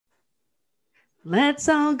Let's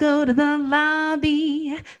all go to the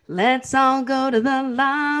lobby. Let's all go to the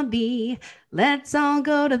lobby. Let's all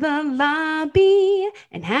go to the lobby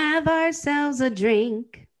and have ourselves a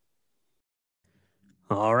drink.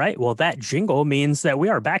 All right. Well, that jingle means that we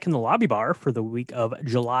are back in the lobby bar for the week of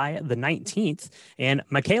July the 19th. And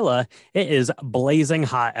Michaela, it is blazing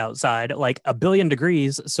hot outside, like a billion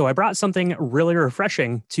degrees. So I brought something really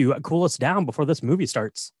refreshing to cool us down before this movie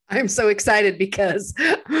starts. I'm so excited because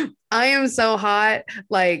I am so hot,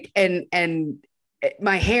 like, and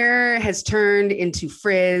my hair has turned into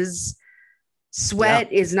frizz. Yeah.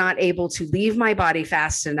 Sweat is not able to leave my body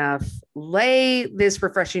fast enough. Lay this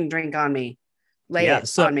refreshing drink on me. Lay Yeah.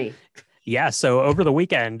 it on me. So over the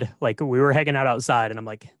weekend, like we were hanging out outside and I'm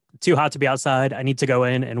like, too hot to be outside. I need to go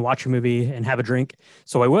in and watch a movie and have a drink.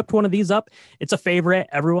 So I whipped one of these up. It's a favorite.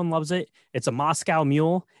 Everyone loves it. It's a Moscow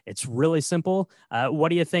Mule. It's really simple. What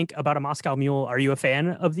do you think about a Moscow Mule? Are you a fan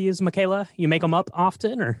of these, Michaela? You make them up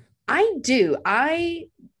often or? I do.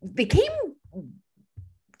 They came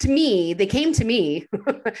they came to me.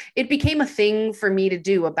 It became a thing for me to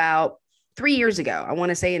do about 3 years ago. I want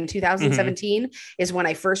to say in Mhm. 2017 is when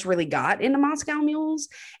I first really got into Moscow mules,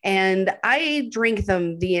 and I drank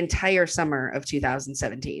them the entire summer of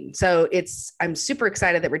 2017. So I'm super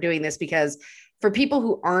excited that we're doing this because for people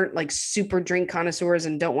who aren't like super drink connoisseurs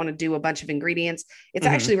and don't want to do a bunch of ingredients, it's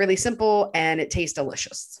Mhm. actually really simple and it tastes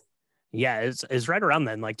delicious. Yeah, it's right around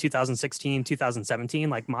then, like 2016, 2017,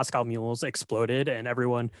 like Moscow Mules exploded and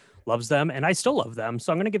everyone loves them. And I still love them.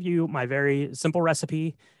 So I'm going to give you my very simple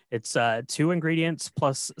recipe. It's two ingredients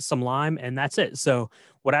plus some lime, and that's it. So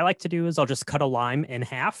what I like to do is I'll just cut a lime in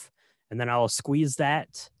half and then I'll squeeze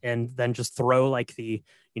that and then just throw like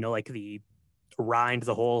like the rind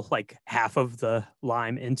the whole like half of the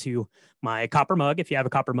lime into my copper mug. If you have a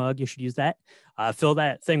copper mug, you should use that. Fill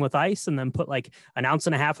that thing with ice and then put like an ounce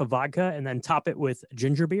and a half of vodka and then top it with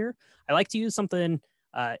ginger beer. I like to use something,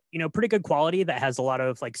 pretty good quality that has a lot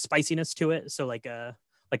of like spiciness to it. So like a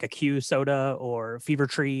Q soda or Fever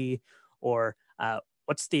Tree or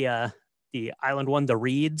what's the island one, the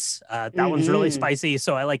Reeds. That one's really Mm-hmm. spicy.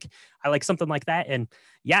 So I like something like that. And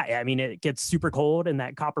yeah, I mean, it gets super cold in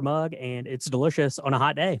that copper mug and it's delicious on a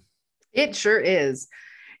hot day. It sure is.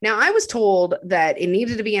 Now, I was told that it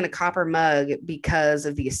needed to be in a copper mug because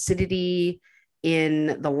of the acidity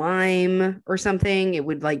in the lime or something. It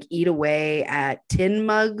would like eat away at tin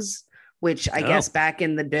mugs, which I Oh, guess back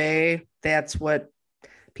in the day, that's what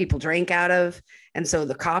people drank out of. And so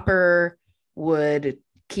the copper would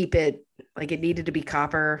keep it like it needed to be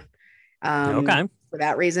copper okay. for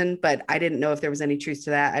that reason. But I didn't know if there was any truth to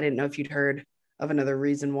that. I didn't know if you'd heard of another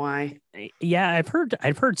reason why. Yeah, I've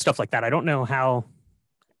heard stuff like that. I don't know how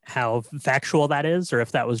factual that is, or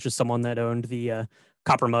if that was just someone that owned the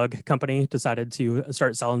copper mug company decided to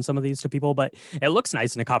start selling some of these to people. But it looks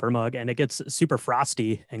nice in a copper mug, and it gets super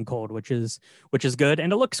frosty and cold, which is good,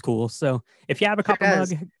 and it looks cool. So if you have a Sure copper mug,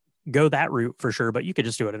 does. go that route for sure. But you could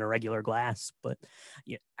just do it in a regular glass. But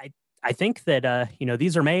yeah, I think that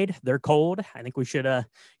these are made, they're cold. I think we should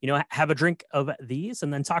have a drink of these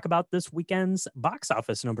and then talk about this weekend's box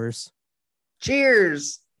office numbers.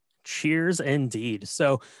 Cheers. Cheers, indeed.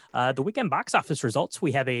 So, the weekend box office results,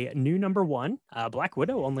 we have a new number one. Black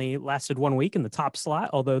Widow only lasted 1 week in the top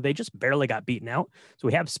slot, although they just barely got beaten out. So,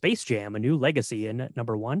 we have Space Jam, a new legacy in at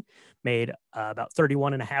number one, made about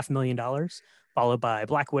 $31.5 million, followed by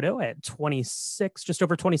Black Widow at 26, just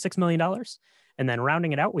over $26 million. And then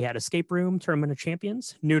rounding it out, we had Escape Room, Tournament of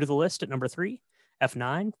Champions, new to the list at number three.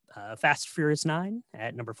 F9, Fast Furious 9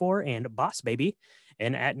 at number four, and Boss Baby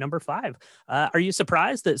and at number five. Are you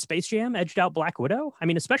surprised that Space Jam edged out Black Widow? I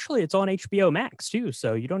mean, especially it's on HBO Max too,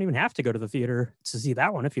 so you don't even have to go to the theater to see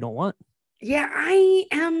that one if you don't want. Yeah, I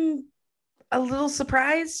am a little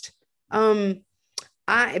surprised. Um,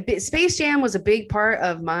 Space Jam was a big part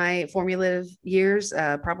of my formative years,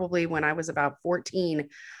 probably when I was about 14. And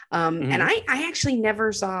Mm-hmm. I actually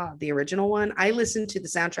never saw the original one. I listened to the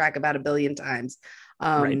soundtrack about a billion times.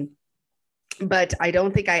 Right. Um, but I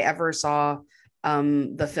don't think I ever saw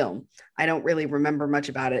the film. I don't really remember much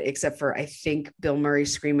about it except for I think Bill Murray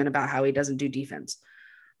screaming about how he doesn't do defense.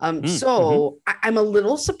 Mm-hmm. I'm a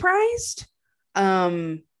little surprised.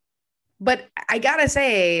 Um, but I gotta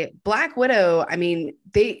say, Black Widow, I mean,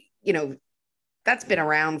 that's been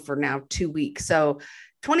around for now 2 weeks. So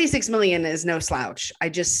 26 million is no slouch.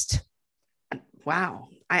 Wow.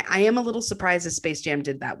 I am a little surprised that Space Jam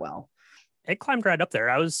did that well. It climbed right up there.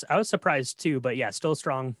 I was surprised too, but yeah, still a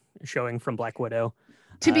strong showing from Black Widow.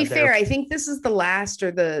 To be There. fair, I think this is the last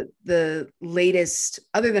or the latest,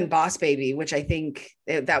 other than Boss Baby, which I think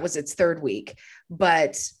that was its third week.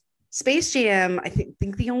 But Space Jam, I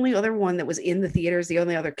think the only other one that was in the theaters, the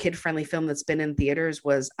only other kid-friendly film that's been in theaters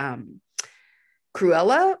was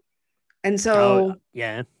Cruella. And Oh so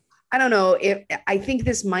yeah, I don't know if I think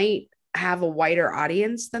this might have a wider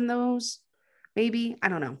audience than those. Maybe. I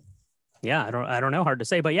don't know. yeah. I don't know. Hard to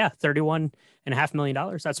say, but yeah, $31.5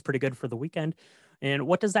 million. That's pretty good for the weekend. And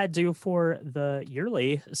what does that do for the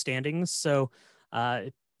yearly standings? So, uh,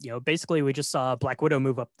 basically, we just saw Black Widow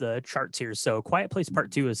move up the charts here. So, Quiet Place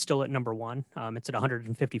Part Two is still at number one. It's at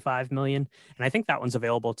 155 million, and I think that one's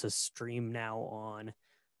available to stream now on.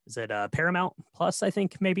 Is it Paramount Plus? I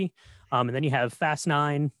think maybe. And then you have Fast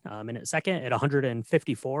Nine in at second at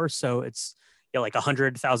 154. So it's like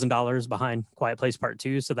 $100,000 behind Quiet Place Part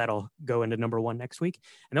Two. So that'll go into number one next week.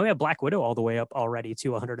 And then we have Black Widow all the way up already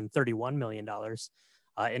to $131 million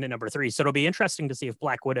in at number three. So it'll be interesting to see if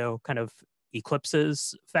Black Widow kind of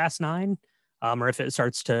eclipses Fast Nine, or if it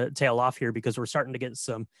starts to tail off here, because we're starting to get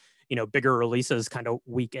some, bigger releases kind of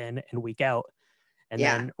week in and week out. And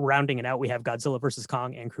then rounding it out, we have Godzilla versus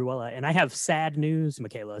Kong and Cruella. And I have sad news,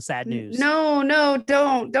 Michaela. Sad news. No,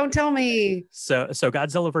 don't tell me. So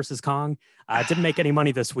Godzilla versus Kong didn't make any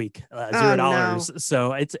money this week. $0. No.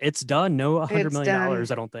 So it's done. No $100 million,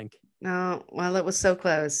 I don't think. No, well, it was so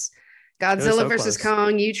close. Godzilla versus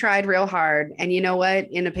Kong, you tried real hard. And you know what?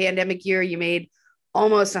 In a pandemic year, you made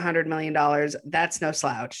almost $100 million. That's no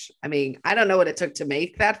slouch. I mean, I don't know what it took to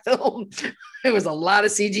make that film. It was a lot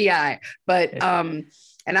of CGI, but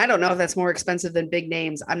and I don't know if that's more expensive than big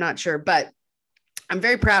names. I'm not sure, but I'm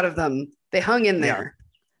very proud of them. They hung in there.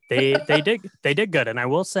 Yeah. They did good. And I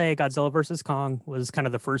will say Godzilla versus Kong was kind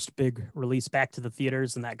of the first big release back to the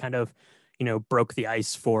theaters, and that kind of, broke the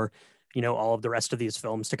ice for all of the rest of these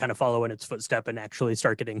films to kind of follow in its footstep and actually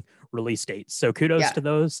start getting release dates. So kudos to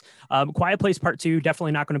those. Quiet Place Part Two,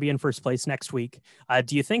 definitely not going to be in first place next week.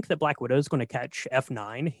 Do you think that Black Widow is going to catch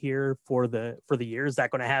F9 here for the year? Is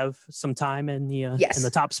that going to have some time in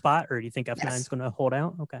the top spot, or do you think F9 is going to hold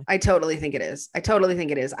out? Okay. I totally think it is.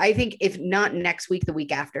 I think if not next week, the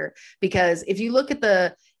week after, because if you look at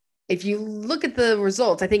the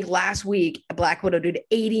results, I think last week Black Widow did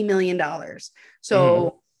 $80 million.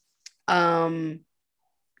 So,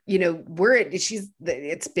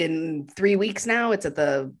 it's been 3 weeks now. It's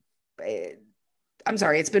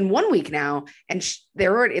been 1 week now, and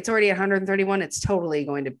it's already 131. It's totally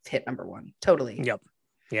going to hit number one. Totally. Yep.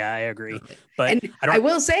 Yeah, I agree. But I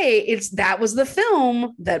will say that was the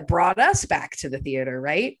film that brought us back to the theater,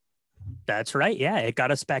 right? That's right. Yeah, it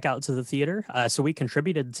got us back out to the theater. So we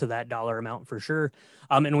contributed to that dollar amount for sure.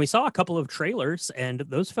 And we saw a couple of trailers, and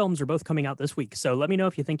those films are both coming out this week. So let me know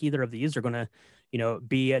if you think either of these are going to,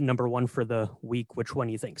 be at number one for the week. Which one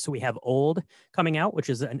you think? So we have Old coming out, which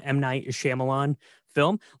is an M. Night Shyamalan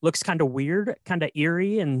film. Looks kind of weird, kind of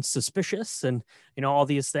eerie and suspicious, and all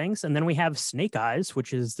these things. And then we have Snake Eyes,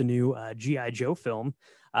 which is the new G.I. Joe film.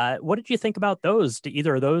 What did you think about those? Do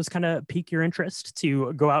either of those kind of pique your interest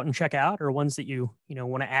to go out and check out, or ones that you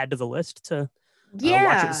want to add to the list to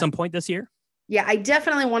watch at some point this year? Yeah, I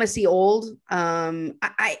definitely want to see Old.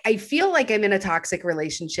 I feel like I'm in a toxic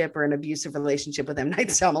relationship or an abusive relationship with M. Night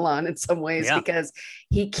Shyamalan in some ways, because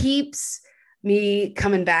he keeps me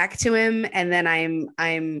coming back to him, and then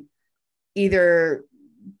I'm either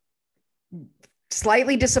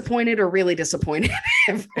slightly disappointed or really disappointed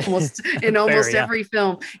in almost every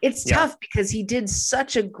film. It's tough because he did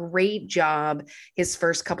such a great job his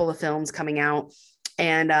first couple of films coming out.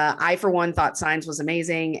 And I, for one, thought Signs was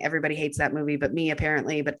amazing. Everybody hates that movie, but me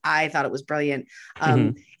apparently, but I thought it was brilliant.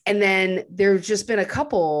 And then there's just been a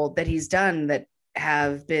couple that he's done that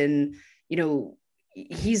have been,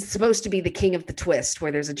 he's supposed to be the king of the twist,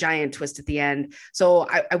 where there's a giant twist at the end. So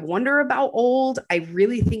I wonder about Old. I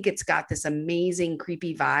really think it's got this amazing,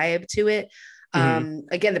 creepy vibe to it.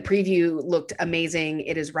 Again, the preview looked amazing.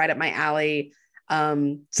 It is right up my alley.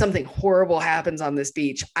 Something horrible happens on this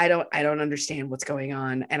beach. I don't understand what's going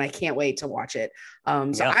on, and I can't wait to watch it.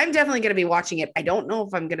 I'm definitely going to be watching it. I don't know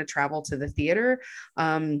if I'm going to travel to the theater.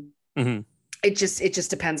 It just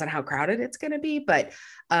depends on how crowded it's going to be, but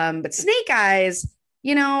Snake Eyes,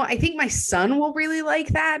 I think my son will really like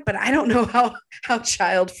that, but I don't know how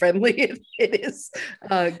child friendly it is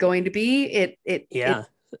going to be.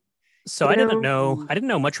 So I didn't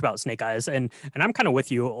know much about Snake Eyes, and I'm kind of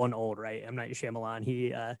with you on Old, right? M. Night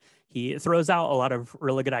Shyamalan, he throws out a lot of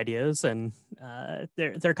really good ideas, and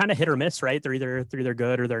they're kind of hit or miss, right? They're either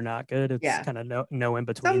good or they're not good. It's kind of no in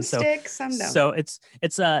between. Some stick, some don't. So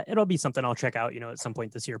it'll be something I'll check out, at some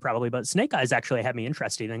point this year probably. But Snake Eyes actually had me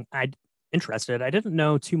interested. I didn't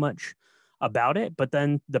know too much about it, but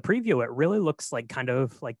then the preview, it really looks like kind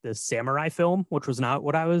of like the samurai film, which was not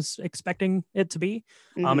what I was expecting it to be.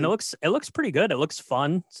 And it looks pretty good. It looks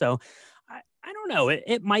fun. So I don't know.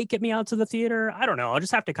 It might get me out to the theater. I don't know. I'll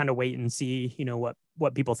just have to kind of wait and see,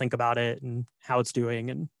 what people think about it and how it's doing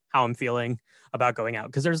and how I'm feeling about going out,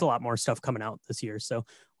 because there's a lot more stuff coming out this year. So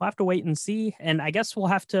we'll have to wait and see. And I guess we'll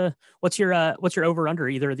have to. What's your over under?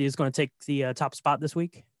 Either of these going to take the top spot this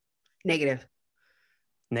week? Negative.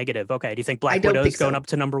 Okay. Do you think Black Widow is going up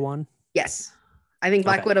to number one? Yes, I think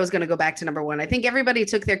Black Widow is going to go back to number one. I think everybody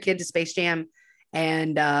took their kid to Space Jam,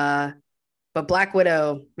 and but Black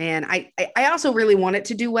Widow, man, I also really want it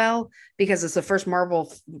to do well because it's the first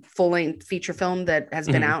Marvel full-length feature film that has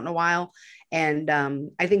been out in a while. And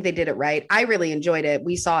I think they did it right. I really enjoyed it.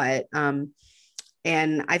 We saw it.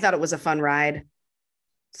 And I thought it was a fun ride.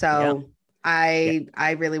 So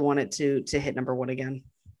I really want it to hit number one again.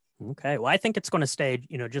 Okay. Well, I think it's going to stay,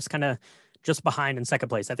 just behind in second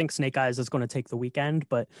place. I think Snake Eyes is going to take the weekend,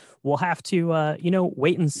 but we'll have to,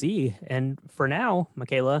 wait and see. And for now,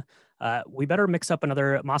 Michaela, we better mix up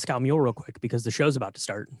another Moscow Mule real quick because the show's about to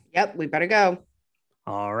start. Yep, we better go.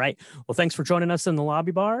 All right. Well, thanks for joining us in the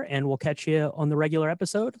lobby bar, and we'll catch you on the regular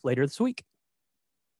episode later this week.